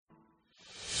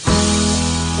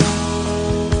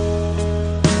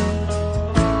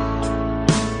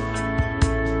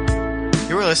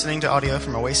listening to audio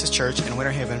from Oasis Church in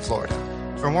Winter Haven, Florida.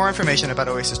 For more information about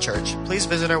Oasis Church, please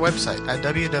visit our website at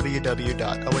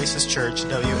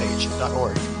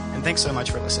www.oasischurchwh.org. And thanks so much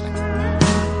for listening.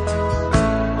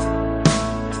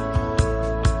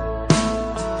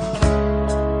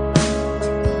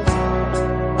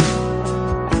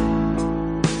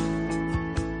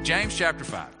 James chapter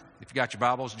 5. If you got your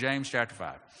Bibles, James chapter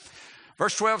 5.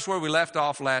 Verse 12 is where we left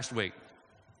off last week.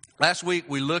 Last week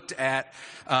we looked at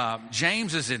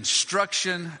James's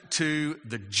instruction to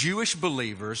the Jewish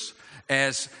believers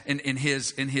as in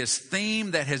his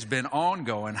theme that has been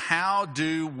ongoing. How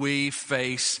do we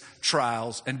face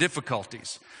trials and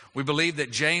difficulties? We believe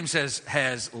that James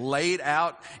has laid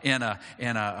out in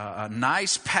a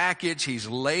nice package. He's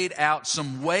laid out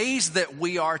some ways that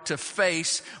we are to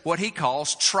face what he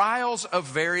calls trials of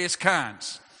various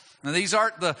kinds. Now, these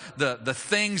aren't the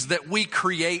things that we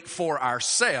create for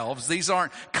ourselves. These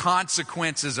aren't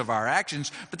consequences of our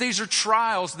actions, but these are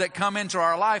trials that come into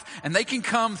our life, and they can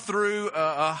come through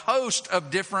a host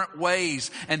of different ways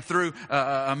and through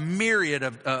a myriad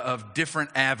of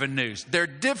different avenues. They're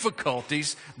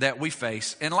difficulties that we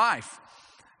face in life.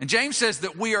 And James says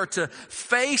that we are to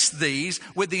face these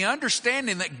with the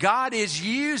understanding that God is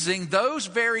using those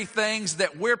very things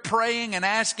that we're praying and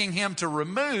asking Him to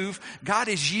remove. God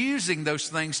is using those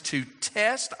things to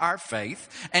test our faith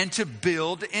and to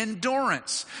build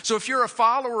endurance. So if you're a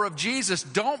follower of Jesus,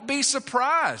 don't be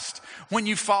surprised when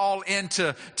you fall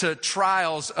into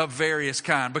trials of various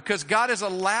kinds, because God is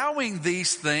allowing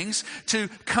these things to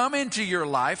come into your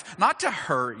life, not to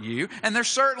hurt you. And they're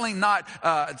certainly not,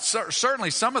 certainly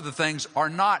some of the things are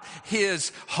not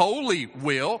His holy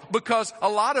will, because a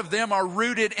lot of them are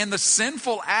rooted in the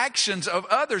sinful actions of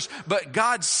others. But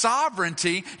God's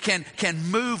sovereignty can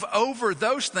move over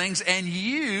those things and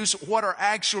use what are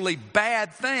actually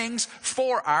bad things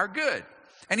for our good.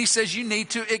 And he says you need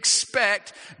to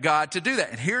expect God to do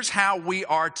that. And here's how we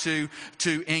are to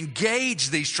engage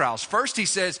these trials. First, he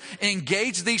says,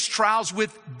 engage these trials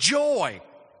with joy.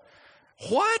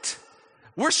 What?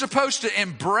 We're supposed to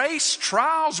embrace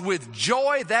trials with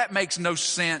joy? That makes no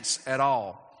sense at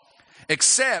all.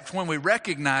 Except when we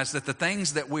recognize that the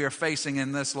things that we are facing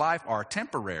in this life are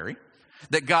temporary,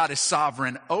 that God is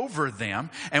sovereign over them.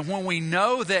 And when we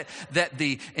know that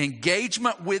the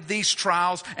engagement with these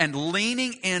trials and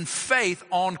leaning in faith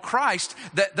on Christ,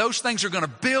 that those things are going to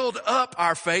build up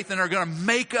our faith and are going to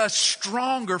make us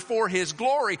stronger for His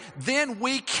glory, then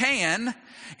we can,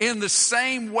 in the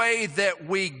same way that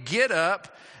we get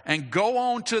up and go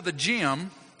on to the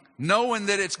gym, knowing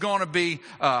that it's going to be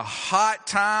a hot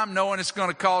time, knowing it's going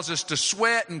to cause us to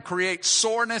sweat and create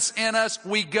soreness in us,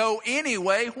 we go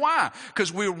anyway. Why?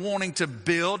 Because we're wanting to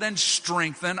build and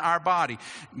strengthen our body.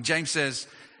 James says,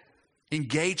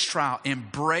 engage trial,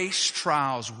 embrace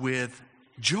trials with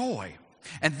joy.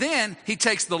 And then he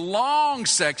takes the long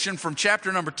section from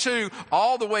chapter number 2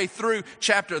 all the way through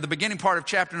the beginning part of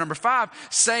chapter number 5,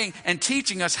 saying and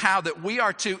teaching us how that we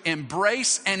are to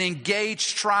embrace and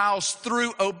engage trials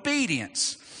through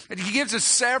obedience. And he gives us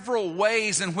several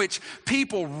ways in which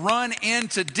people run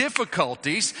into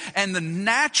difficulties, and the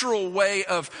natural way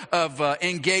of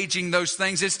engaging those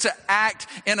things is to act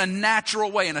in a natural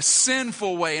way, in a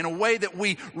sinful way, in a way that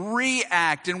we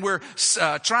react, and we're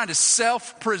trying to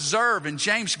self-preserve. And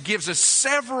James gives us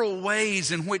several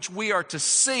ways in which we are to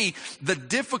see the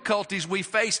difficulties we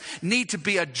face need to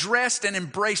be addressed and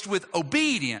embraced with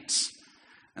obedience.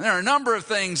 And there are a number of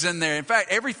things in there. In fact,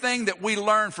 everything that we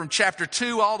learned from chapter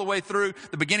 2 all the way through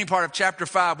the beginning part of chapter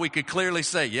 5, we could clearly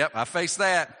say, yep, I face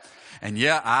that. And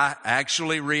yeah, I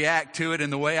actually react to it in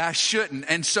the way I shouldn't.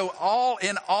 And so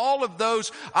in all of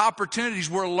those opportunities,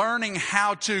 we're learning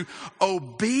how to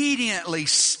obediently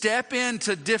step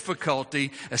into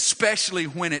difficulty, especially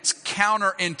when it's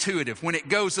counterintuitive, when it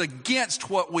goes against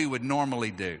what we would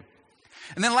normally do.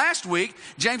 And then last week,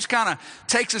 James kind of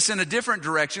takes us in a different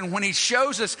direction when he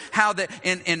shows us how that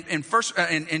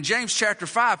in James chapter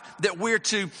 5, that we're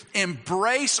to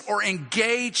embrace or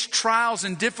engage trials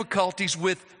and difficulties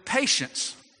with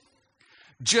patience.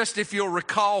 Just if you'll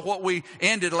recall, what we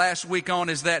ended last week on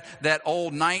is that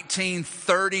old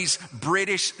 1930s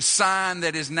British sign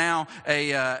that is now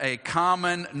a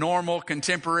common, normal,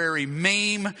 contemporary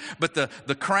meme. But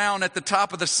the crown at the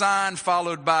top of the sign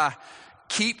followed by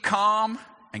keep calm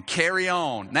and carry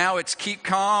on. Now it's keep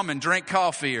calm and drink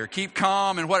coffee, or keep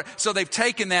calm and what. So they've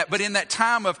taken that, but in that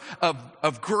time of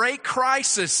great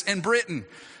crisis in Britain,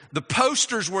 The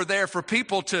posters were there for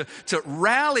people to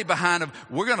rally behind of,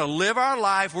 we're going to live our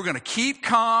life, we're going to keep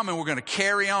calm, and we're going to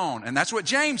carry on. And that's what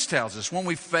James tells us. When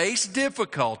we face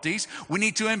difficulties, we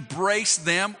need to embrace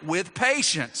them with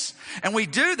patience. And we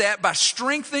do that by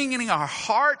strengthening our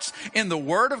hearts in the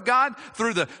Word of God,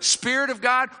 through the Spirit of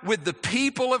God, with the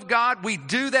people of God. We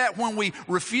do that when we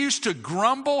refuse to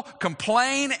grumble,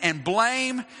 complain, and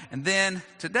blame. And then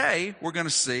today, we're going to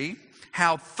see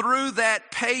how through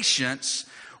that patience,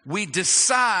 we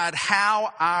decide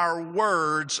how our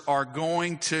words are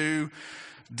going to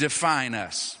define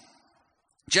us.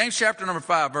 James chapter number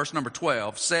 5, verse number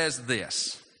 12 says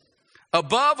this: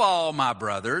 above all, my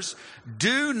brothers,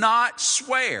 do not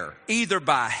swear either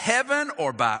by heaven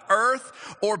or by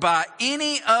earth or by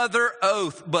any other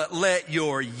oath, but let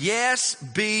your yes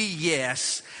be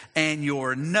yes and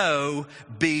your no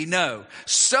be no,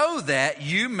 so that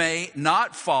you may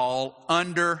not fall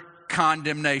under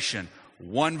condemnation.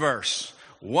 One verse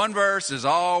is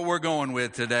all we're going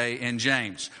with today in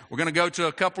James. We're going to go to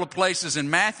a couple of places in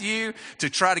Matthew to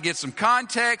try to get some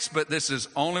context, but this is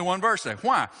only one verse today.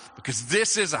 Why? Because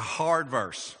this is a hard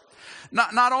verse.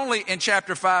 Not only in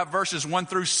chapter 5, verses 1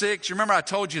 through 6. You remember I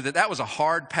told you that was a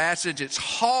hard passage. It's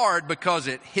hard because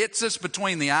it hits us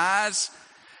between the eyes.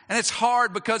 And it's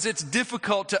hard because it's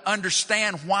difficult to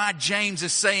understand why James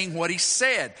is saying what he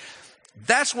said.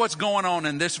 That's what's going on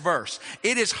in this verse.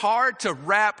 It is hard to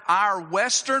wrap our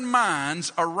Western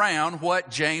minds around what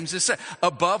James is saying.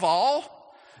 Above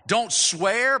all, don't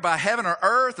swear by heaven or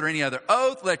earth or any other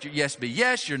oath. Let your yes be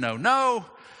yes, your no, no,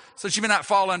 so that you may not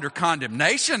fall under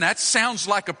condemnation. That sounds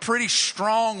like a pretty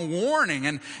strong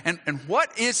warning. And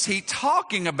what is he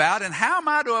talking about, and how am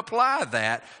I to apply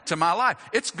that to my life?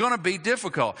 It's going to be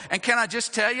difficult. And can I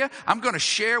just tell you, I'm going to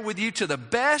share with you to the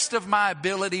best of my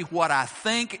ability what I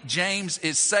think James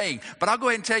is saying. But I'll go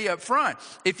ahead and tell you up front,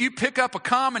 if you pick up a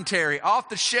commentary off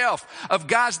the shelf of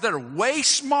guys that are way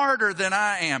smarter than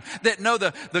I am, that know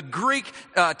the Greek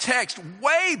text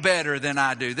way better than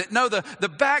I do, that know the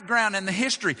background and the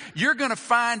history, you're going to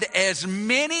find as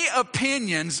many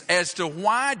opinions as to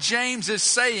why James is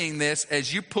saying this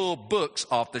as you pull books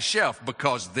off the shelf,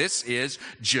 because this is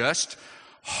just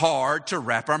hard to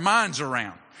wrap our minds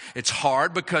around. It's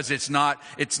hard because it's not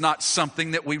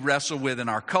something that we wrestle with in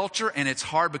our culture, and it's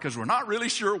hard because we're not really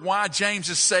sure why James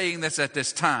is saying this at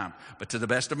this time. But to the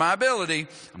best of my ability,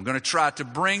 I'm going to try to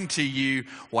bring to you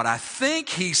what I think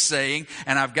he's saying,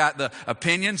 and I've got the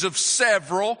opinions of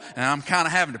several, and I'm kind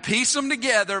of having to piece them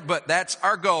together, but that's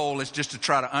our goal, is just to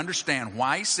try to understand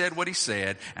why he said what he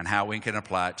said and how we can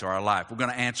apply it to our life. We're going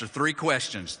to answer 3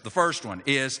 questions. The first one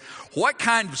is, what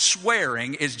kind of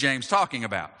swearing is James talking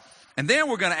about? And then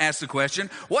we're going to ask the question,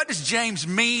 what does James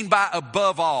mean by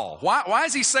above all? Why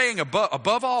is he saying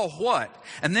above all what?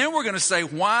 And then we're going to say,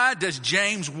 why does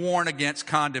James warn against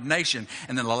condemnation?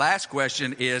 And then the last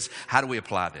question is, how do we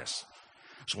apply this?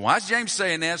 So why is James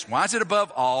saying this? Why is it above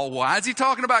all? Why is he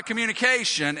talking about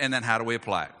communication? And then how do we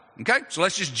apply it? Okay, so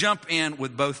let's just jump in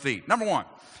with both feet. Number 1,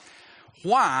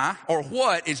 why or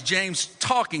what is James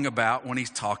talking about when he's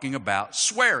talking about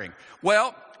swearing?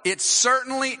 Well, it's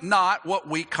certainly not what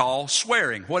we call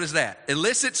swearing. What is that?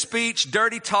 Illicit speech,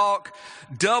 dirty talk,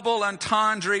 double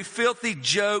entendre, filthy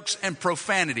jokes, and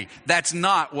profanity. That's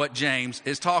not what James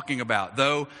is talking about,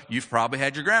 though you've probably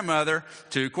had your grandmother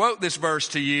to quote this verse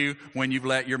to you when you've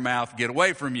let your mouth get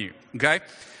away from you, okay?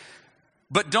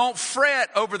 But don't fret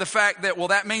over the fact that, well,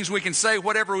 that means we can say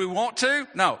whatever we want to.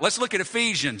 No, let's look at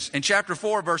Ephesians in chapter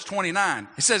 4, verse 29.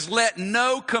 It says, let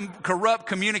no corrupt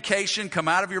communication come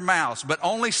out of your mouths, but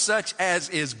only such as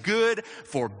is good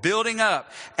for building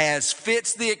up, as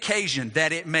fits the occasion,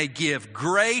 that it may give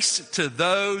grace to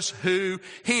those who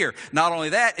hear. Not only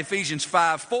that, Ephesians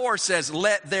 5:4 says,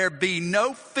 let there be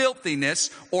no filthiness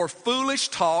or foolish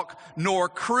talk, nor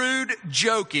crude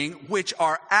joking, which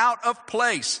are out of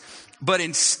place, but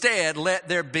instead let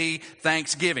there be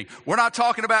thanksgiving. We're not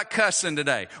talking about cussing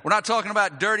today. We're not talking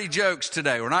about dirty jokes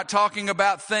today. We're not talking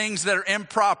about things that are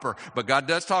improper, but God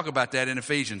does talk about that in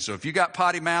Ephesians. So if you got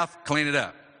potty mouth, clean it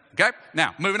up. Okay?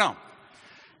 Now, moving on.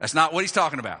 That's not what he's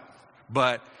talking about,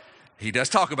 but he does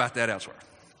talk about that elsewhere.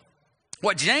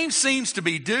 What James seems to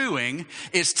be doing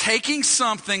is taking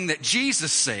something that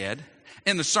Jesus said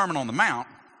in the Sermon on the Mount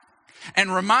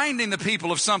and reminding the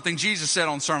people of something Jesus said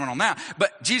on the Sermon on the Mount.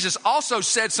 But Jesus also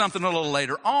said something a little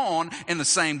later on in the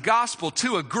same gospel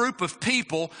to a group of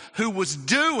people who was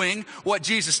doing what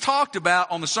Jesus talked about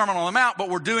on the Sermon on the Mount, but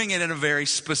were doing it in a very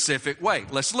specific way.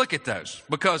 Let's look at those,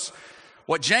 because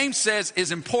what James says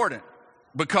is important.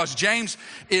 Because James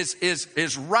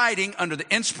is writing under the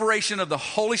inspiration of the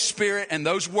Holy Spirit, and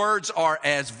those words are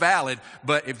as valid.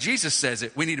 But if Jesus says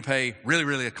it, we need to pay really,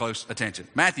 really close attention.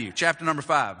 Matthew chapter number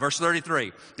 5, verse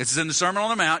 33. This is in the Sermon on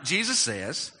the Mount. Jesus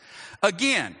says,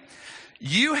 again,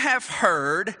 you have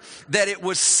heard that it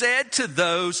was said to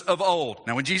those of old.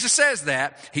 Now, when Jesus says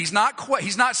that, he's not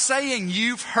saying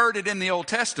you've heard it in the Old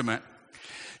Testament.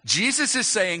 Jesus is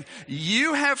saying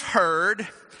you have heard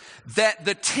that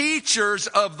the teachers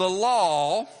of the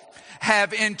law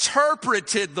have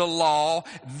interpreted the law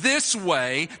this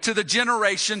way to the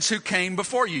generations who came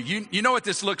before you. You know what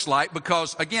this looks like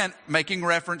because, again, making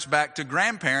reference back to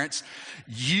grandparents,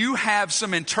 you have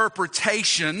some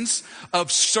interpretations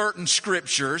of certain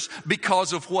scriptures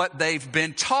because of what they've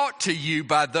been taught to you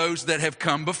by those that have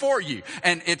come before you.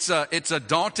 And it's a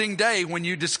daunting day when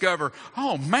you discover,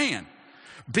 oh man,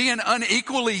 being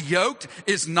unequally yoked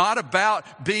is not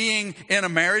about being in a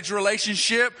marriage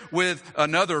relationship with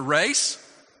another race.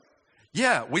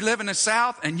 Yeah, we live in the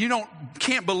South, and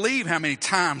can't believe how many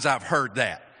times I've heard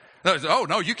that. Oh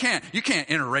no, you can't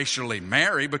interracially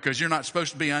marry because you're not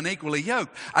supposed to be unequally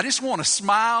yoked. I just want to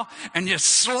smile and just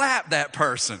slap that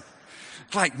person.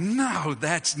 Like, no,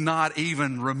 that's not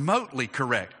even remotely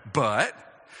correct. But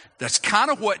that's kind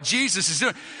of what Jesus is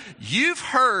doing. You've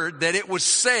heard that it was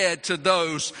said to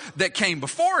those that came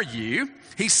before you.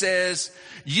 He says,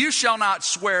 you shall not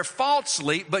swear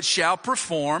falsely, but shall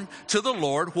perform to the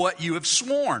Lord what you have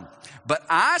sworn. But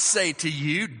I say to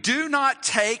you, do not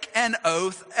take an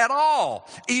oath at all,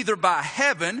 either by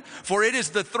heaven, for it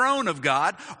is the throne of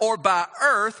God, or by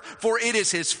earth, for it is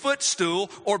his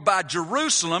footstool, or by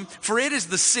Jerusalem, for it is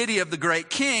the city of the great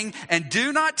king. And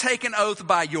do not take an oath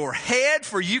by your head,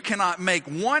 for you cannot make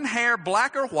one hair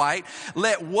black or white.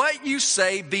 Let what you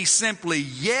say be simply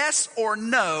yes or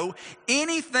no.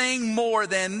 Anything more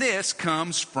than this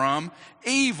comes from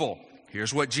evil.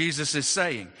 Here's what Jesus is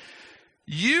saying.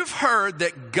 You've heard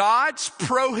that God's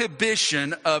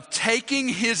prohibition of taking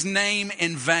his name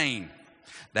in vain.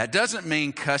 That doesn't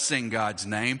mean cussing God's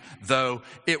name, though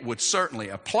it would certainly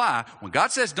apply. When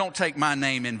God says don't take my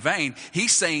name in vain,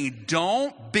 he's saying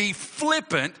don't be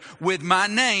flippant with my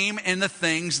name in the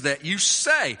things that you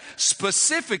say.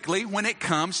 Specifically when it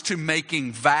comes to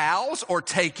making vows or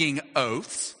taking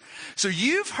oaths. So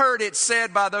you've heard it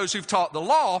said by those who've taught the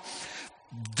law,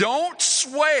 don't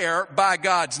swear by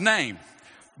God's name.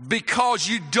 Because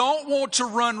you don't want to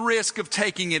run risk of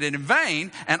taking it in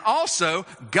vain. And also,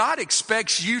 God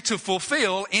expects you to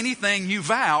fulfill anything you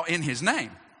vow in his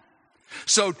name.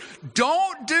 So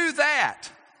don't do that.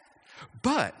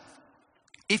 But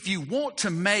if you want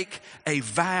to make a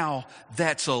vow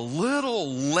that's a little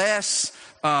less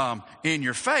in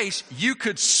your face, you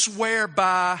could swear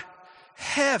by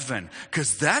heaven,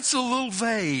 because that's a little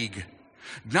vague.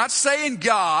 Not saying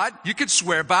God, you could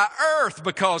swear by earth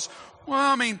because, well,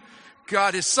 I mean,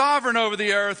 God is sovereign over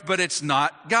the earth, but it's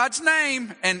not God's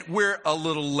name, and we're a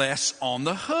little less on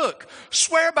the hook.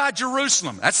 Swear by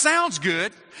Jerusalem. That sounds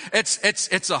good.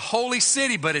 It's a holy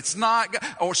city, but it's not.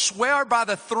 Or swear by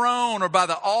the throne or by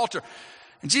the altar.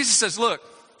 And Jesus says, look,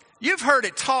 you've heard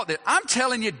it taught that I'm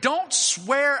telling you, don't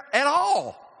swear at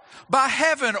all. By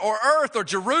heaven or earth or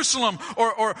Jerusalem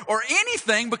or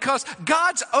anything, because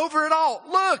God's over it all.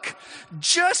 Look,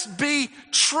 just be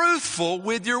truthful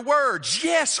with your words,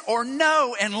 yes or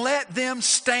no, and let them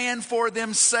stand for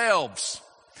themselves.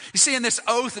 You see, in this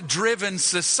oath-driven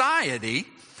society,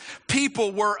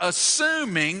 people were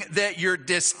assuming that you're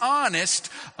dishonest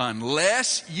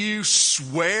unless you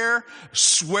swear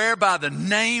by the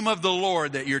name of the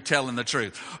Lord that you're telling the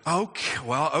truth.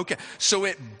 Okay. So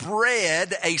it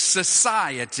bred a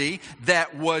society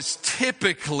that was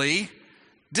typically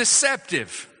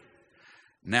deceptive.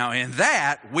 Now, in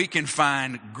that, we can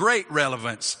find great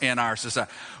relevance in our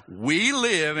society. We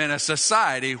live in a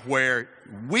society where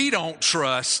we don't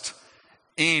trust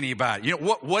anybody. You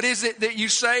know, what is it that you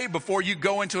say before you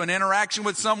go into an interaction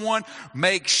with someone?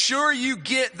 Make sure you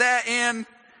get that in.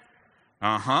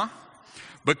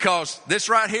 Because this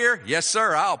right here, yes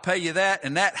sir, I'll pay you that.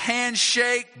 And that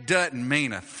handshake doesn't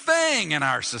mean a thing in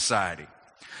our society.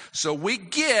 So we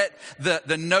get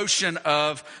the notion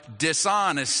of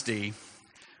dishonesty.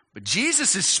 But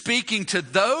Jesus is speaking to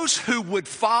those who would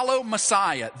follow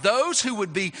Messiah, those who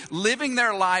would be living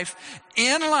their life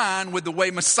in line with the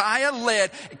way Messiah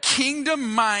led,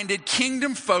 kingdom-minded,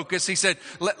 kingdom-focused. He said,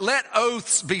 let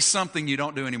oaths be something you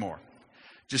don't do anymore.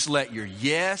 Just let your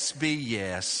yes be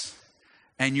yes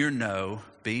and your no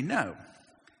be no.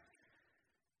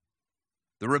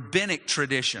 The rabbinic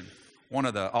tradition, one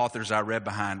of the authors I read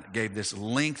behind gave this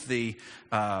lengthy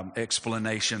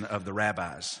explanation of the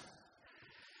rabbis.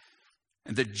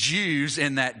 And the Jews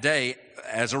in that day,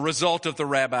 as a result of the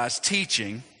rabbis'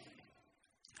 teaching,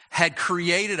 had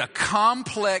created a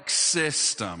complex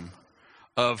system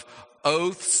of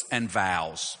oaths and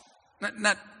vows.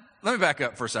 Now, let me back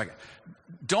up for a second.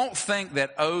 Don't think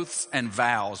that oaths and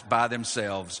vows by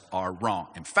themselves are wrong.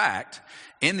 In fact,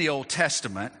 in the Old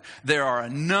Testament, there are a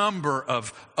number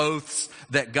of oaths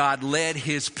that God led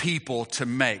his people to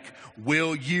make.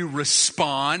 Will you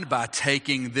respond by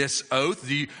taking this oath?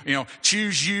 Do you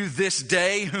choose you this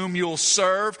day whom you'll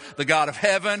serve, the God of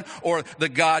heaven or the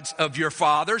gods of your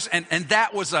fathers? And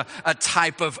that was a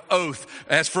type of oath.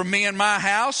 As for me and my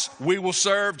house, we will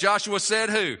serve, Joshua said,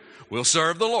 who? We'll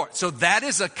serve the Lord. So that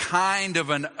is a kind of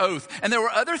an oath. And there were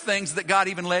other things that God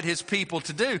even led his people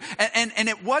to do. And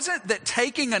it wasn't that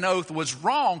taking an oath was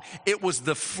wrong. It was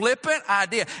the flippant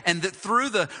idea. And that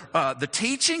through the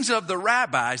teachings of the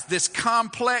rabbis, this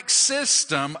complex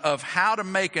system of how to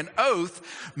make an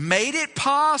oath made it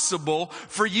possible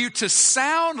for you to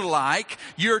sound like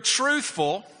you're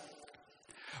truthful,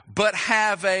 but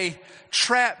have a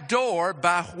trap door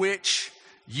by which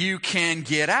you can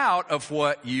get out of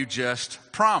what you just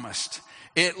promised.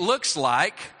 It looks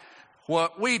like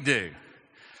what we do.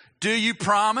 Do you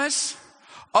promise?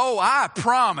 Oh, I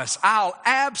promise I'll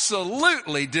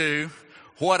absolutely do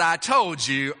what I told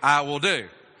you I will do.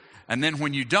 And then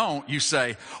when you don't, you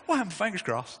say, well, I have my fingers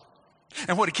crossed.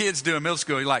 And what do kids do in middle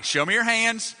school? You're like, show me your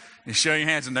hands. You show your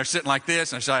hands and they're sitting like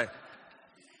this. And it's like,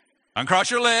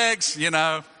 uncross your legs,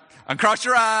 uncross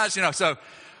your eyes, so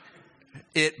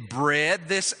it bred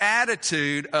this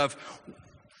attitude of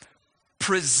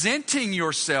presenting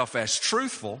yourself as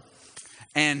truthful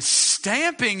and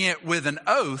stamping it with an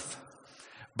oath,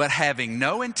 but having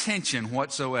no intention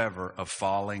whatsoever of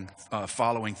following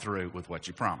through with what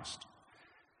you promised.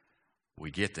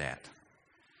 We get that.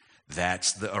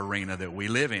 That's the arena that we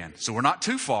live in. So we're not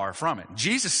too far from it.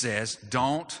 Jesus says,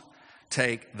 don't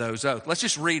take those oaths. Let's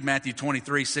just read Matthew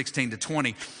 23, 16 to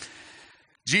 20.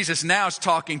 Jesus now is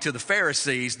talking to the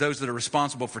Pharisees, those that are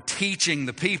responsible for teaching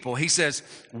the people. He says,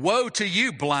 woe to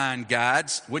you, blind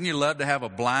guides. Wouldn't you love to have a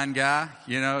blind guy,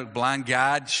 blind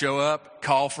guide show up,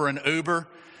 call for an Uber?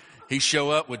 He show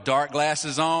up with dark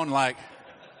glasses on, like,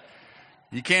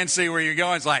 you can't see where you're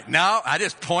going. It's like, no, I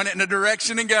just point it in a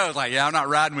direction and go. It's like, yeah, I'm not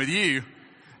riding with you.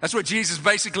 That's what Jesus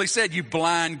basically said, you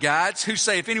blind guides who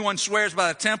say if anyone swears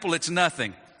by the temple, it's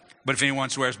nothing. But if anyone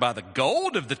swears by the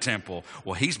gold of the temple,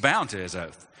 well, he's bound to his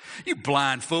oath. You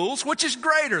blind fools, which is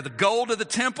greater, the gold of the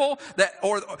temple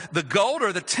or the gold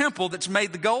or the temple that's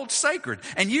made the gold sacred?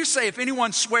 And you say if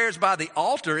anyone swears by the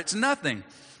altar, it's nothing.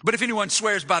 But if anyone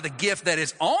swears by the gift that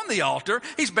is on the altar,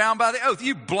 he's bound by the oath.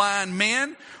 You blind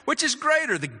men, which is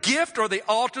greater, the gift or the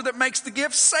altar that makes the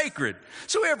gift sacred?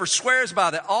 So whoever swears by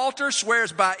the altar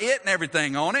swears by it and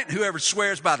everything on it. Whoever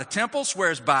swears by the temple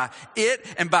swears by it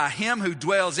and by him who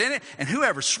dwells in it. And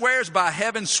whoever swears by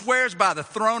heaven swears by the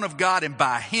throne of God and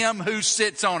by him who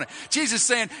sits on it. Jesus is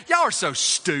saying, y'all are so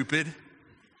stupid.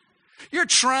 You're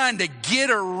trying to get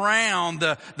around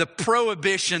the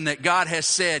prohibition that God has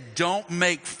said, don't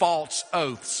make false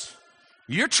oaths.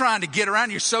 You're trying to get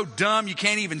around. You're so dumb you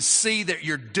can't even see that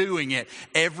you're doing it.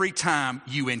 Every time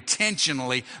you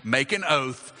intentionally make an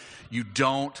oath you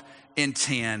don't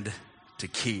intend to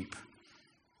keep.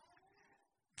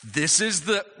 This is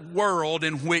the world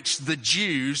in which the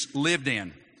Jews lived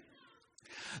in.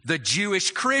 The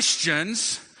Jewish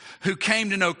Christians who came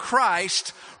to know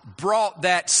Christ brought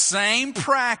that same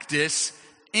practice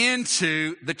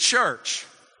into the church.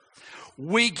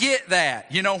 We get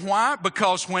that. You know why?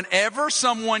 Because whenever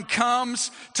someone comes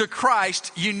to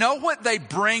Christ, you know what they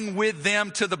bring with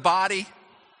them to the body?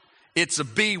 It's a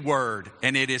B word,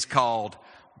 and it is called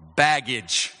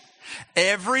baggage.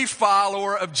 Every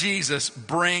follower of Jesus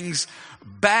brings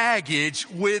baggage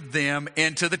with them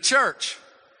into the church.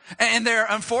 And there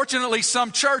are unfortunately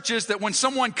some churches that when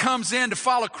someone comes in to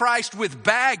follow Christ with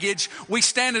baggage, we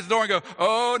stand at the door and go,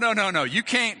 oh, no, you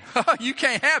can't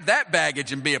have that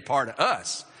baggage and be a part of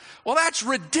us. Well, that's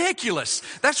ridiculous.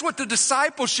 That's what the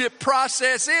discipleship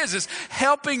process is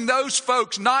helping those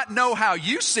folks not know how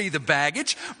you see the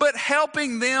baggage, but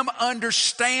helping them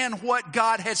understand what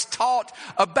God has taught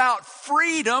about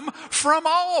freedom from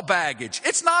all baggage.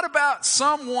 It's not about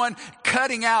someone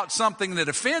cutting out something that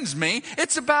offends me.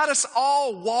 It's about us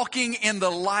all walking in the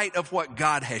light of what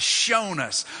God has shown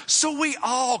us. So we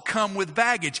all come with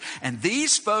baggage. And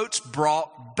these folks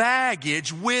brought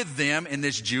baggage with them in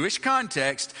this Jewish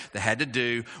context that had to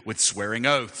do with swearing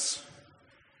oaths.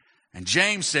 And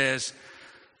James says,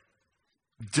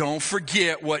 don't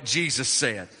forget what Jesus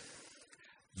said.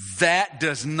 That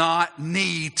does not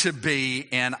need to be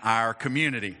in our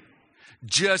community.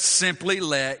 Just simply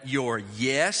let your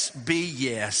yes be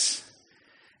yes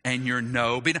and your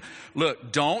no be no.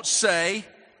 Look, don't say,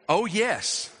 oh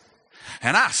yes,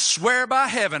 and I swear by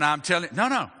heaven I'm telling you.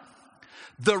 No.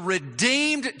 The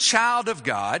redeemed child of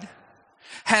God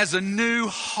has a new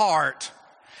heart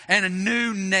and a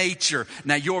new nature.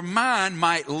 Now, your mind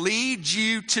might lead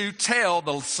you to tell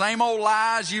the same old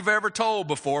lies you've ever told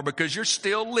before because you're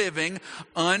still living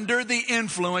under the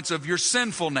influence of your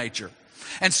sinful nature.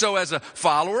 And so as a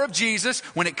follower of Jesus,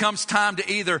 when it comes time to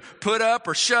either put up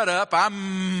or shut up, I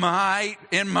might,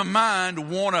 in my mind,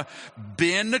 want to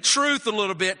bend the truth a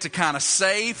little bit to kind of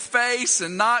save face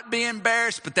and not be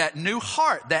embarrassed. But that new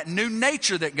heart, that new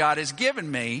nature that God has given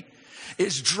me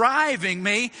is driving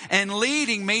me and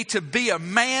leading me to be a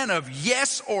man of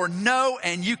yes or no,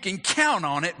 and you can count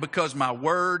on it because my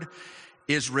word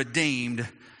is redeemed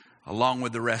along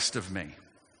with the rest of me.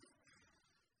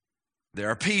 There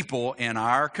are people in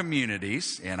our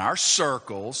communities, in our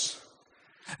circles,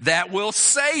 that will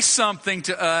say something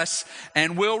to us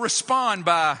and will respond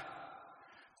by,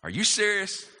 are you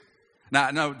serious?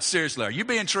 No, seriously, are you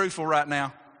being truthful right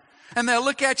now? And they'll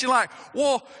look at you like,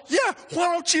 well, yeah,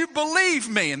 why don't you believe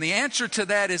me? And the answer to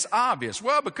that is obvious.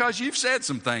 Well, because you've said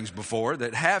some things before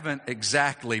that haven't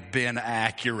exactly been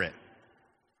accurate.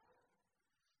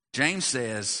 James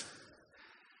says,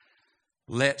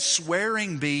 let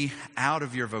swearing be out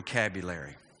of your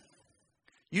vocabulary.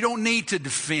 You don't need to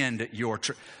defend your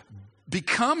truth.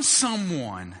 Become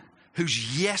someone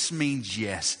whose yes means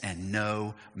yes and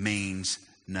no means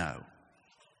no.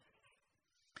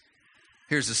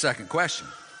 Here's the second question.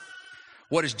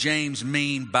 What does James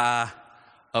mean by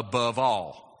above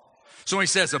all? So when he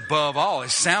says above all,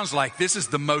 it sounds like this is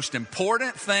the most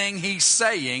important thing he's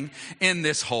saying in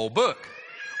this whole book.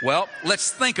 Well,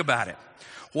 let's think about it.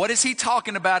 What is he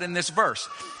talking about in this verse?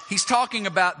 He's talking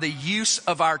about the use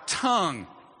of our tongue.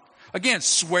 Again,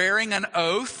 swearing an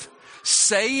oath,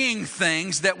 saying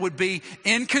things that would be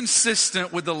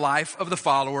inconsistent with the life of the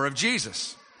follower of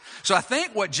Jesus. So I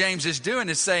think what James is doing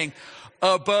is saying,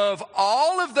 above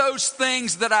all of those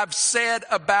things that I've said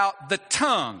about the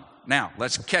tongue. Now,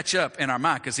 let's catch up in our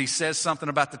mind because he says something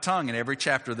about the tongue in every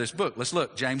chapter of this book. Let's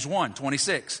look. James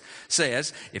 1:26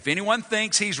 says, if anyone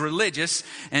thinks he's religious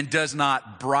and does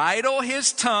not bridle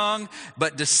his tongue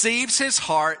but deceives his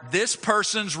heart, this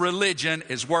person's religion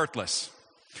is worthless.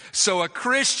 So a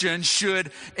Christian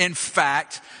should, in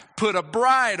fact, put a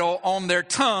bridle on their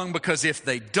tongue because if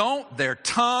they don't, their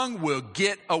tongue will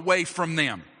get away from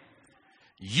them.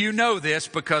 You know this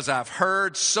because I've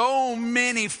heard so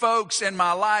many folks in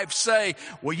my life say,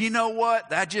 well, you know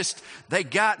what? They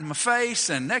got in my face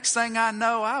and next thing I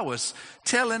know, I was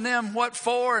telling them what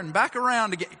for and back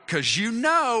around again. Because you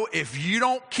know, if you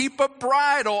don't keep a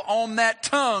bridle on that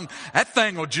tongue, that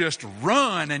thing will just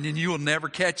run and then you'll never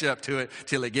catch up to it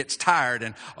till it gets tired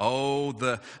and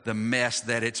the mess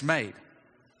that it's made.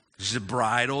 To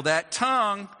bridle that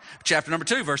tongue. Chapter number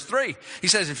 2, verse 3. He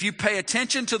says, if you pay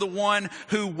attention to the one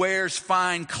who wears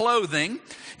fine clothing,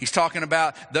 he's talking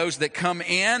about those that come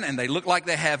in and they look like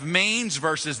they have means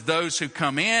versus those who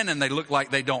come in and they look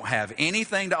like they don't have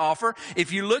anything to offer.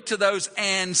 If you look to those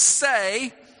and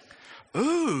say,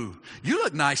 ooh, you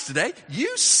look nice today.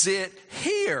 You sit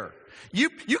here. You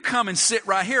come and sit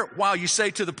right here while you say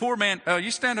to the poor man, oh,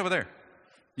 you stand over there.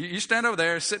 You stand over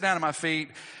there, sit down at my feet.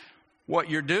 What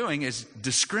you're doing is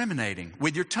discriminating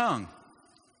with your tongue.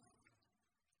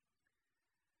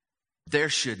 There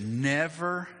should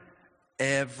never,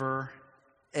 ever,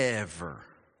 ever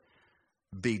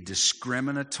be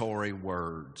discriminatory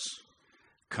words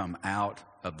come out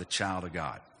of the child of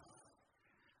God.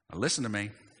 Now listen to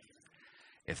me.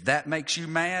 If that makes you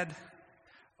mad,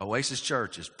 Oasis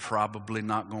Church is probably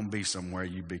not going to be somewhere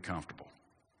you'd be comfortable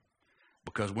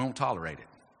because we won't tolerate it.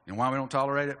 And why we don't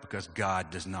tolerate it? Because God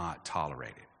does not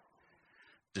tolerate it.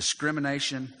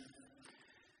 Discrimination,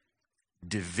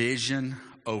 division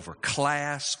over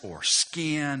class or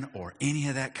skin or any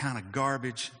of that kind of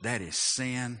garbage, that is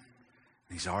sin.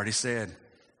 He's already said,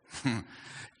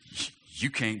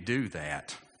 you can't do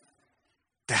that.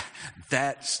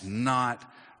 That's not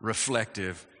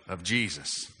reflective of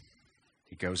Jesus.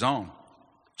 He goes on,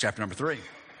 chapter number 3.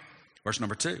 Verse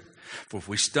number 2, for if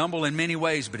we stumble in many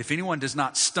ways, but if anyone does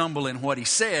not stumble in what he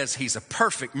says, he's a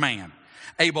perfect man,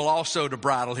 able also to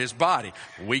bridle his body.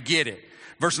 We get it.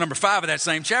 Verse number 5 of that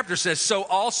same chapter says, so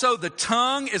also the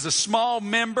tongue is a small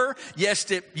member,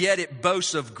 yet it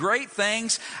boasts of great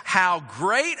things. How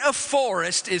great a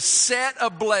forest is set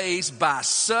ablaze by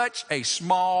such a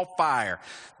small fire.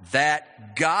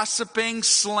 That gossiping,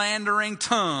 slandering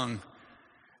tongue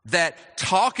that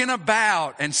talking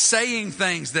about and saying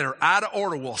things that are out of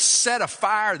order will set a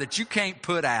fire that you can't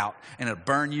put out, and it'll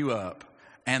burn you up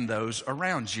and those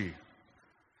around you.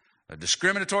 A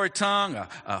discriminatory tongue,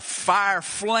 a fire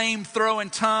flame-throwing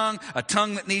tongue, a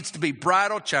tongue that needs to be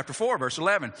bridled. Chapter 4, verse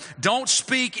 11. Don't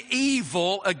speak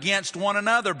evil against one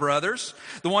another, brothers.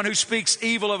 The one who speaks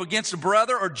evil against a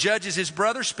brother or judges his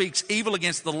brother speaks evil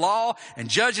against the law and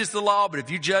judges the law. But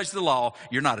if you judge the law,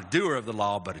 you're not a doer of the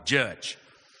law, but a judge.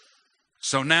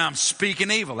 So now I'm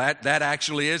speaking evil. That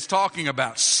actually is talking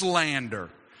about slander.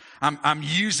 I'm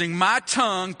using my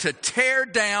tongue to tear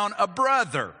down a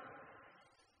brother.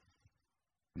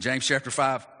 James chapter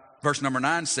 5, verse number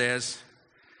 9 says,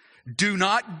 do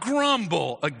not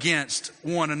grumble against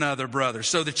one another, brothers,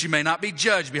 so that you may not be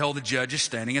judged. Behold, the judge is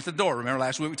standing at the door. Remember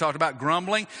last week we talked about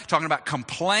grumbling, talking about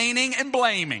complaining and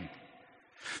blaming.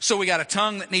 So we got a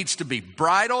tongue that needs to be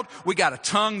bridled. We got a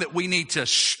tongue that we need to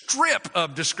strip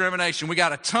of discrimination. We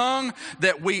got a tongue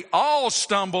that we all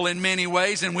stumble in many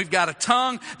ways, and we've got a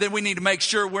tongue that we need to make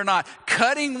sure we're not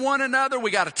cutting one another.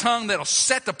 We got a tongue that'll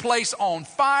set the place on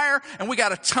fire, and we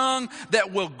got a tongue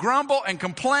that will grumble and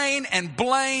complain and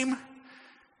blame.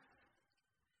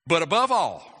 But above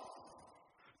all,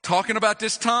 talking about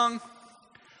this tongue,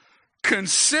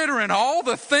 considering all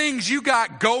the things you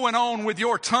got going on with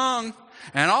your tongue,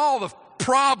 and all the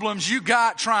problems you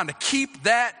got trying to keep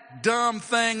that dumb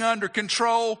thing under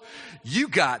control, you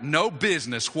got no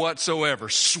business whatsoever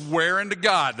swearing to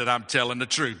God that I'm telling the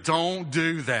truth. Don't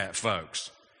do that, folks.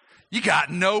 You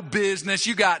got no business,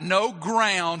 you got no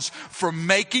grounds for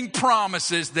making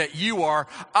promises that you are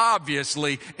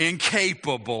obviously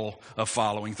incapable of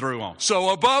following through on. So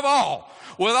above all,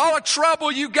 with all the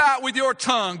trouble you got with your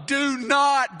tongue, do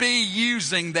not be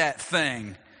using that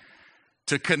thing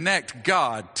to connect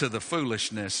God to the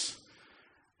foolishness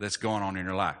that's going on in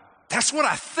your life. That's what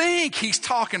I think he's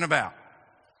talking about.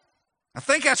 I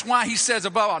think that's why he says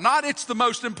above all. Not it's the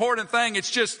most important thing. It's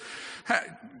just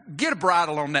get a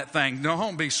bridle on that thing.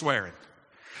 Don't be swearing.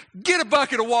 Get a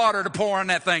bucket of water to pour on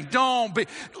that thing.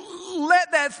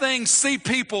 Let that thing see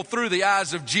people through the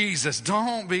eyes of Jesus.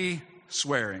 Don't be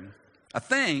swearing. I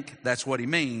think that's what he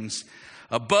means.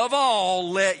 Above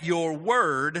all, let your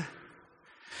word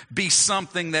be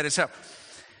something that is helpful.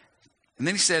 And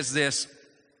then he says this,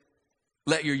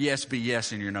 let your yes be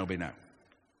yes and your no be no.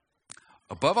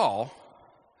 Above all,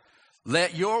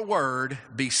 let your word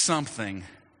be something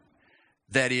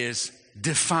that is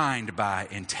defined by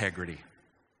integrity.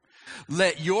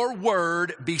 Let your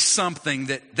word be something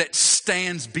that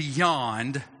stands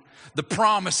beyond the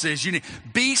promises you need.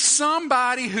 Be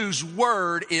somebody whose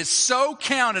word is so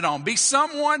counted on. Be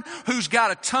someone who's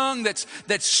got a tongue that's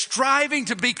striving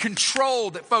to be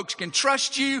controlled, that folks can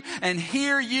trust you and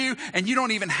hear you, and you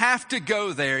don't even have to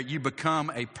go there. You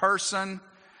become a person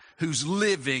who's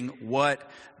living what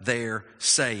they're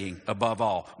saying above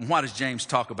all. And why does James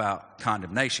talk about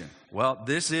condemnation? Well,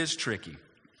 this is tricky.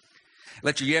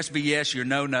 Let your yes be yes, your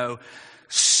no, no,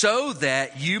 so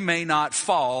that you may not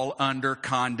fall under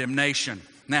condemnation.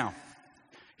 Now,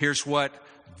 here's what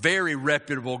very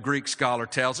reputable Greek scholar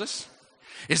tells us,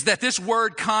 is that this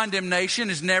word condemnation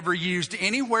is never used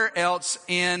anywhere else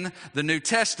in the New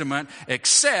Testament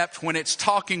except when it's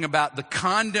talking about the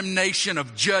condemnation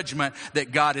of judgment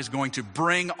that God is going to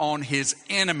bring on his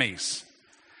enemies.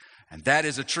 And that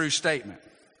is a true statement.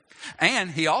 And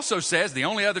he also says the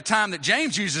only other time that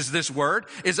James uses this word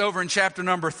is over in chapter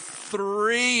number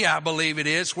 3, I believe it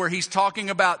is, where he's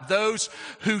talking about those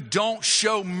who don't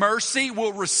show mercy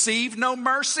will receive no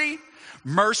mercy.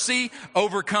 Mercy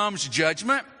overcomes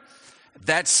judgment.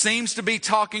 That seems to be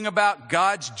talking about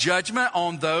God's judgment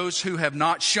on those who have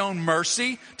not shown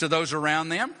mercy to those around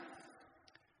them.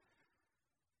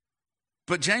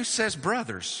 But James says,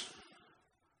 brothers,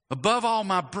 above all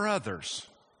my brothers.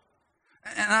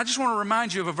 And I just want to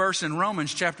remind you of a verse in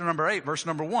Romans chapter number 8, verse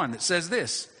number 1 that says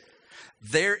this.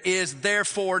 There is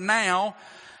therefore now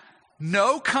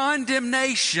no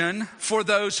condemnation for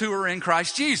those who are in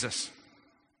Christ Jesus.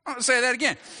 I'll say that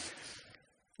again.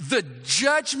 The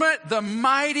judgment, the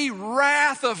mighty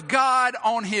wrath of God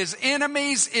on his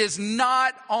enemies is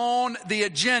not on the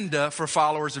agenda for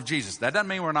followers of Jesus. That doesn't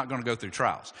mean we're not going to go through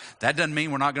trials. That doesn't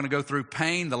mean we're not going to go through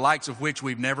pain, the likes of which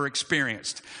we've never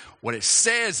experienced. What it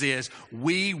says is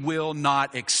we will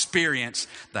not experience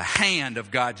the hand of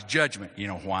God's judgment. You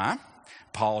know why?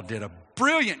 Paul did a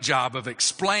brilliant job of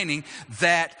explaining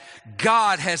that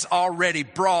God has already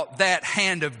brought that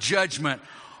hand of judgment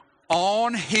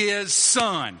on his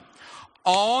son,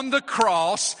 on the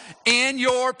cross, in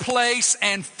your place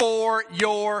and for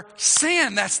your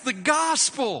sin. That's the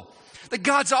gospel. That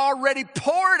God's already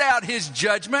poured out his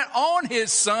judgment on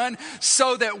his Son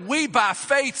so that we by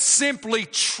faith simply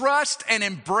trust and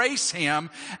embrace him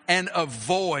and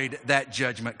avoid that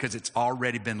judgment because it's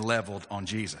already been leveled on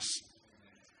Jesus.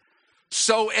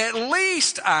 So at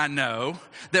least I know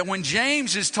that when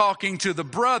James is talking to the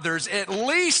brothers, at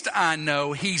least I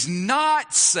know he's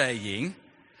not saying,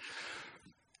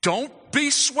 don't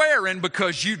be swearing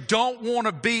because you don't want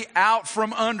to be out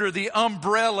from under the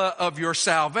umbrella of your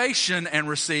salvation and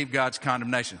receive God's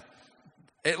condemnation.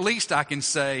 At least I can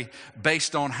say,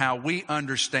 based on how we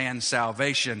understand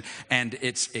salvation and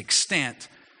its extent,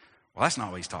 well, that's not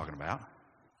what he's talking about.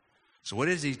 So what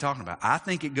is he talking about? I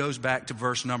think it goes back to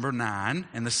verse number 9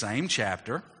 in the same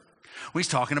chapter. He's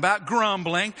talking about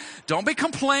grumbling. Don't be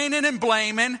complaining and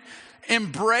blaming.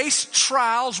 Embrace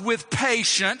trials with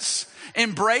patience.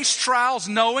 Embrace trials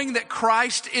knowing that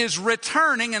Christ is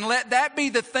returning, and let that be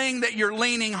the thing that you're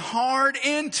leaning hard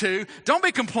into. Don't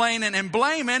be complaining and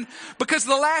blaming, because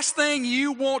the last thing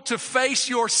you want to face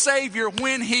your Savior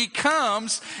when he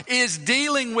comes is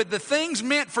dealing with the things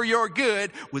meant for your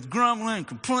good with grumbling,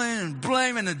 complaining,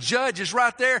 blaming. The judge is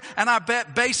right there, and I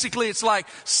bet basically it's like,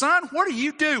 son, what are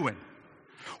you doing?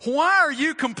 Why are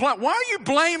you complaining? Why are you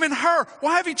blaming her?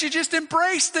 Why haven't you just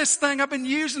embraced this thing I've been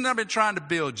using? I've been trying to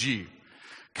build you.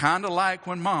 Kind of like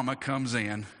when mama comes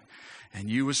in and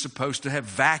you was supposed to have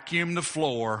vacuumed the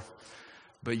floor,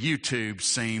 but YouTube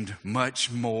seemed much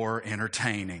more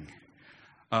entertaining.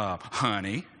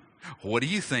 Honey, what do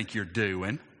you think you're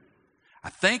doing? I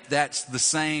think that's the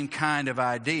same kind of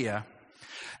idea.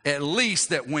 At least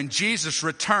that when Jesus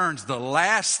returns, the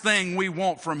last thing we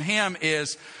want from him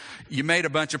is, you made a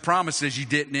bunch of promises you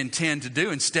didn't intend to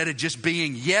do instead of just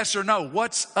being yes or no.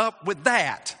 What's up with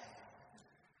that?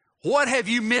 What have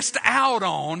you missed out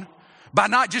on by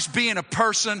not just being a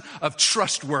person of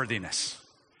trustworthiness?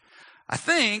 I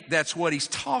think that's what he's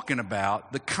talking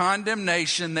about, the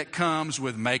condemnation that comes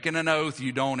with making an oath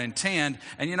you don't intend.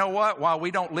 And you know what? While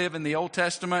we don't live in the Old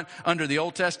Testament, under the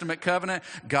Old Testament covenant,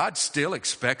 God still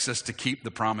expects us to keep the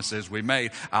promises we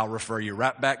made. I'll refer you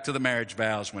right back to the marriage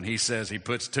vows when he says he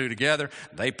puts two together.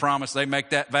 They promise, they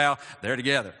make that vow, they're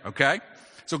together, okay?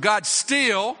 So God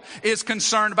still is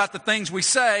concerned about the things we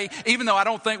say, even though I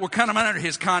don't think we're coming under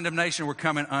his condemnation, we're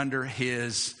coming under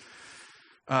his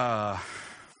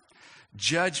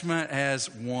judgment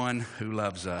as one who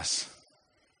loves us.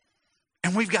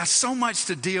 And we've got so much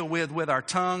to deal with our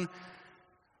tongue.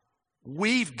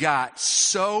 We've got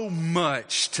so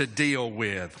much to deal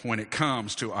with when it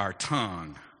comes to our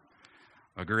tongue.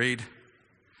 Agreed?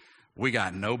 We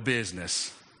got no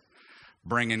business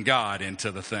bringing God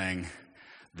into the thing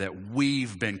that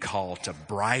we've been called to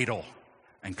bridle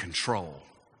and control.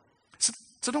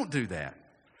 So don't do that.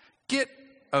 Get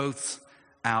oaths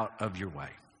out of your way.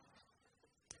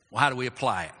 Well, how do we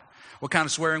apply it? What kind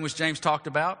of swearing was James talked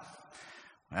about?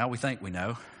 Well, we think we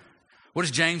know. What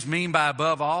does James mean by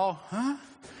above all?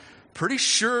 Pretty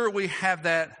sure we have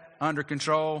that under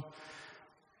control.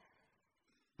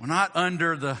 We're not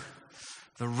under the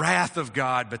wrath of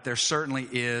God, but there certainly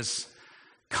is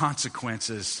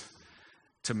consequences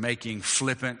to making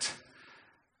flippant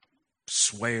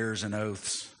swears and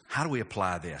oaths. How do we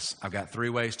apply this? I've got 3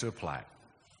 ways to apply it.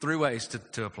 3 ways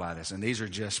to apply this. And these are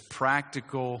just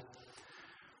practical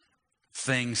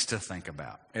things to think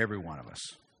about, every one of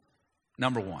us.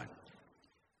 Number 1,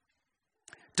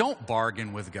 don't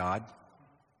bargain with God.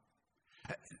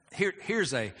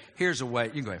 Here's a way,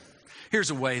 you can go ahead. Here's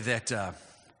a way that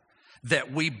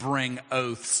we bring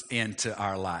oaths into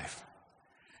our life.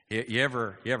 You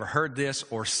ever heard this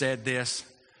or said this?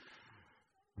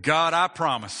 God, I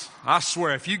promise, I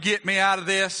swear, if you get me out of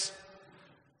this,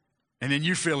 and then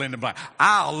you fill in the blank,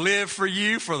 I'll live for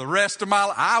you for the rest of my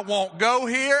life. I won't go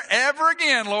here ever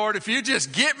again, Lord. If you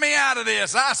just get me out of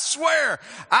this, I swear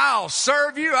I'll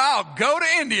serve you. I'll go to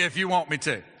India if you want me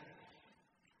to.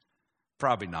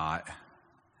 Probably not.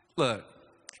 Look,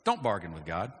 don't bargain with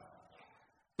God.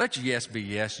 Let your yes be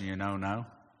yes and your no, no.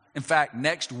 In fact,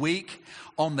 next week,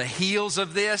 on the heels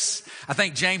of this, I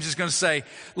think James is going to say,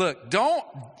 look, don't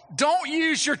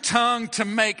use your tongue to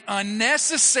make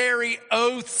unnecessary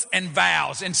oaths and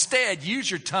vows. Instead,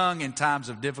 use your tongue in times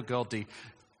of difficulty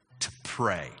to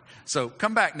pray. So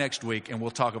come back next week and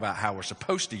we'll talk about how we're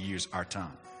supposed to use our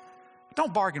tongue.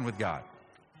 Don't bargain with God.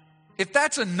 If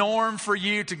that's a norm for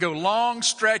you to go long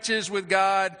stretches with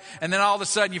God and then all of a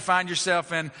sudden you find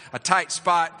yourself in a tight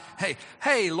spot.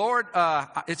 Hey, Lord,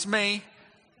 it's me,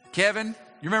 Kevin.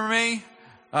 You remember me?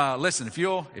 Listen, if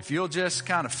you'll just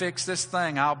kind of fix this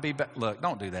thing, I'll be back. Look,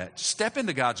 don't do that. Step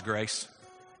into God's grace.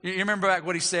 You remember back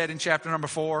what he said in chapter number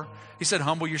 4? He said,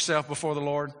 humble yourself before the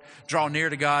Lord. Draw near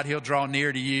to God. He'll draw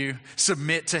near to you.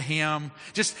 Submit to Him.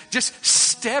 Just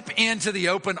step into the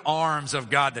open arms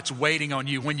of God that's waiting on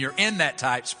you when you're in that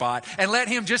tight spot, and let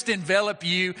Him just envelop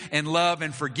you in love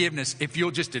and forgiveness if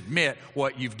you'll just admit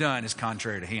what you've done is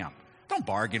contrary to Him. Don't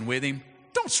bargain with Him.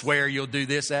 Don't swear you'll do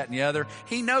this, that, and the other.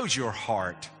 He knows your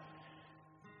heart.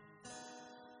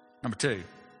 Number 2,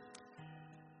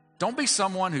 don't be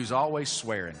someone who's always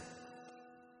swearing.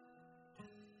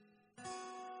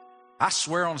 I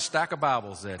swear on a stack of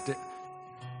Bibles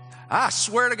I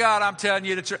swear to God, I'm telling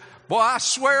you the truth. Boy, I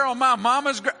swear on my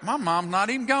mama's my mom's not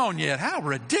even gone yet. How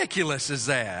ridiculous is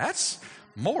that? That's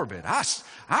morbid.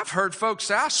 I've heard folks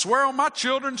say, I swear on my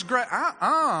children's grave.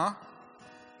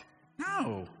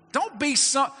 No. Don't be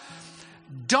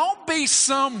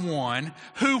someone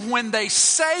who, when they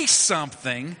say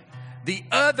something, the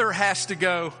other has to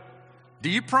go, do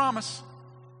you promise?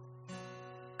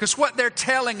 Because what they're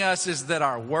telling us is that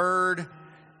our word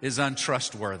is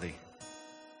untrustworthy.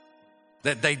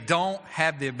 That they don't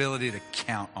have the ability to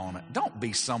count on it. Don't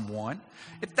be someone.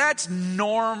 If that's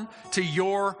norm to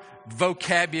your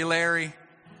vocabulary,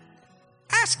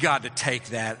 ask God to take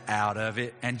that out of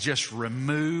it and just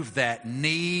remove that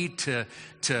need to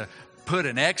put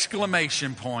an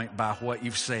exclamation point by what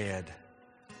you've said.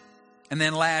 And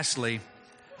then lastly,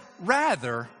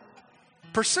 rather,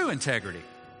 pursue integrity.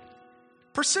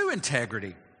 Pursue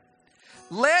integrity.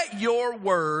 Let your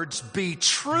words be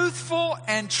truthful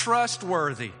and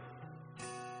trustworthy.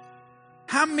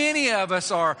 How many of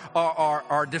us are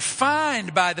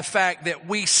defined by the fact that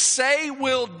we say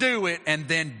we'll do it and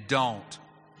then don't?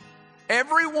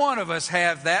 Every one of us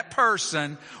have that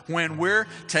person when we're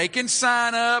taking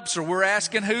sign-ups or we're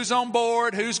asking who's on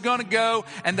board, who's going to go,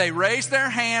 and they raise their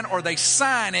hand or they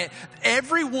sign it.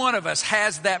 Every one of us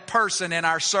has that person in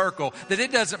our circle that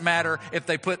it doesn't matter if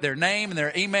they put their name and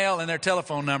their email and their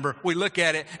telephone number. We look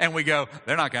at it and we go,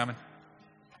 they're not coming.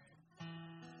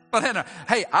 Well, then,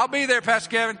 hey, I'll be there,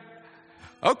 Pastor Kevin.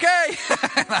 Okay.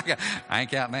 I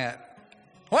ain't counting that.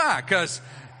 Why? Because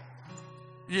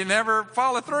you never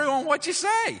follow through on what you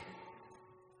say.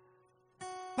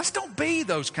 Let's don't be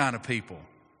those kind of people.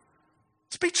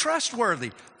 Let's be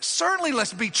trustworthy. Certainly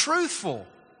let's be truthful.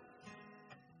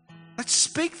 Let's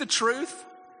speak the truth.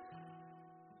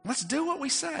 Let's do what we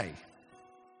say.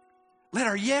 Let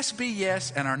our yes be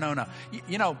yes and our no, no.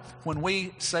 You know, when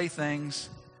we say things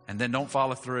and then don't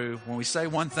follow through, when we say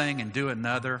one thing and do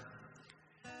another,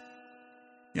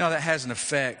 you know, that has an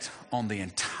effect on the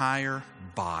entire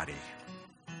body.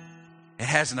 It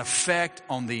has an effect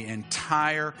on the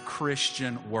entire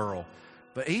Christian world.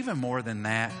 But even more than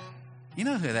that, you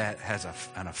know who that has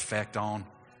an effect on?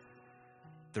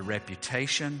 The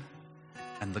reputation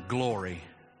and the glory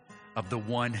of the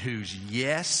one whose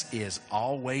yes is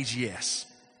always yes.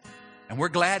 And we're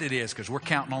glad it is because we're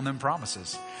counting on them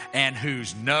promises. And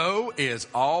whose no is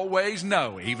always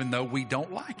no, even though we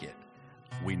don't like it.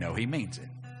 We know He means it.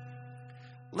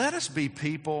 Let us be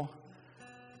people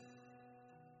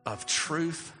of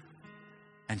truth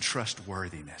and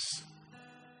trustworthiness.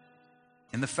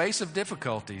 In the face of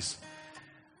difficulties,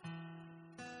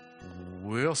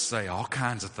 we'll say all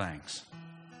kinds of things.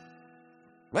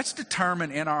 Let's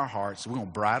determine in our hearts, we're going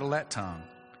to bridle that tongue.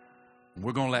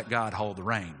 We're going to let God hold the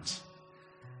reins.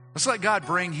 Let's let God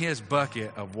bring His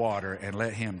bucket of water and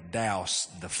let Him douse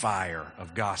the fire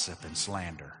of gossip and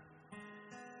slander.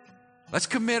 Let's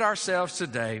commit ourselves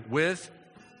today with,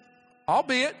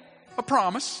 albeit a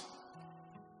promise.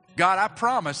 God, I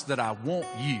promise that I want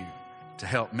You to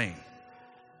help me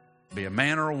be a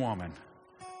man or a woman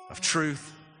of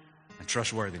truth and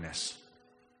trustworthiness.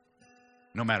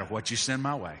 No matter what You send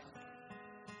my way,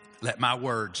 let my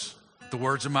words, the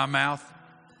words of my mouth,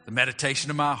 the meditation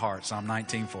of my heart, Psalm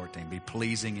 19:14, be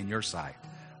pleasing in Your sight,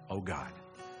 O God,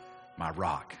 my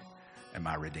rock and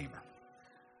my redeemer.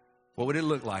 What would it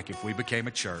look like if we became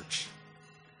a church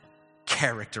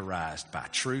characterized by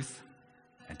truth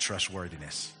and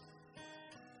trustworthiness?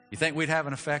 You think we'd have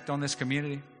an effect on this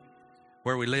community?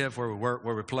 Where we live, where we work,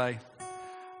 where we play?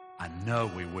 I know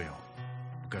we will,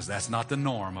 because that's not the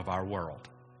norm of our world.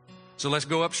 So let's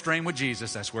go upstream with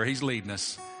Jesus. That's where He's leading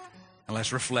us. And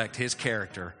let's reflect His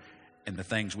character in the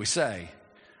things we say,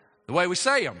 the way we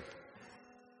say them,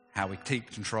 how we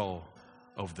keep control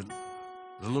over the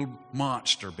little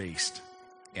monster beast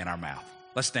in our mouth.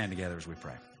 Let's stand together as we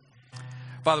pray.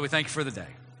 Father, we thank You for the day.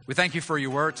 We thank You for Your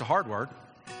word. It's a hard word.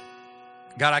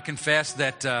 God, I confess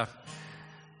that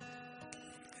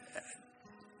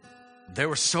there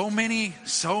were so many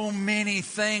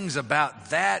things about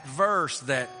that verse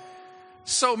that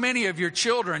so many of your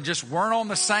children just weren't on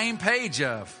the same page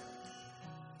of.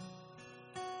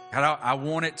 God, I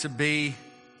want it to be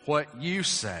what you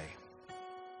say.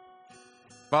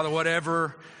 Father,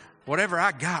 whatever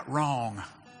I got wrong,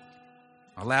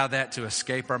 allow that to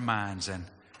escape our minds, and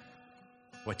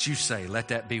what you say, let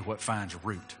that be what finds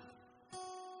root.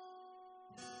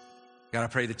 God, I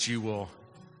pray that you will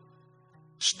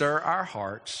stir our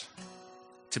hearts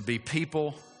to be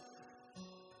people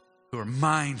who are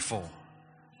mindful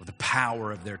of the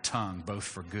power of their tongue, both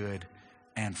for good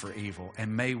and for evil.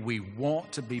 And may we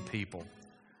want to be people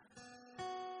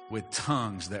with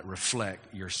tongues that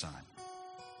reflect your Son.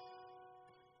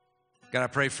 God, I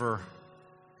pray for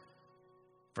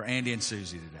Andy and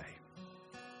Susie today,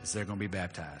 as they're going to be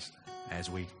baptized as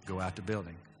we go out the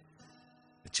building,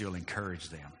 that you'll encourage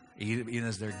them, even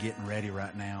as they're getting ready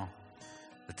right now,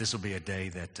 that this will be a day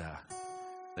that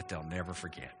they'll never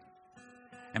forget.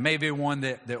 And maybe one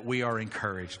that we are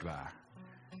encouraged by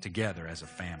together as a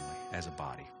family, as a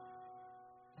body.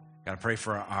 God, I pray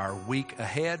for our week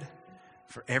ahead,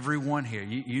 for everyone here.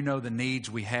 You know the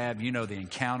needs we have. You know the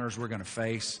encounters we're going to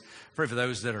face. Pray for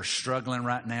those that are struggling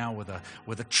right now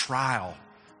with a trial,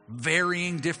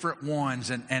 varying different ones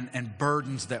and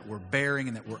burdens that we're bearing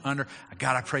and that we're under.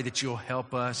 God, I pray that you'll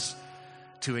help us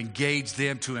to engage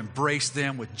them, to embrace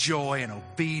them with joy and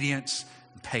obedience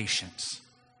and patience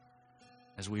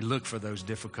as we look for those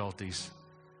difficulties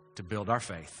to build our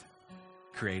faith,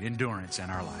 create endurance in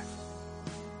our life.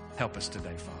 Help us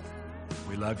today, Father.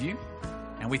 We love you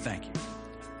and we thank you.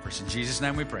 For it's in Jesus'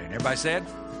 name we pray. And everybody said,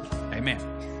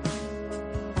 amen.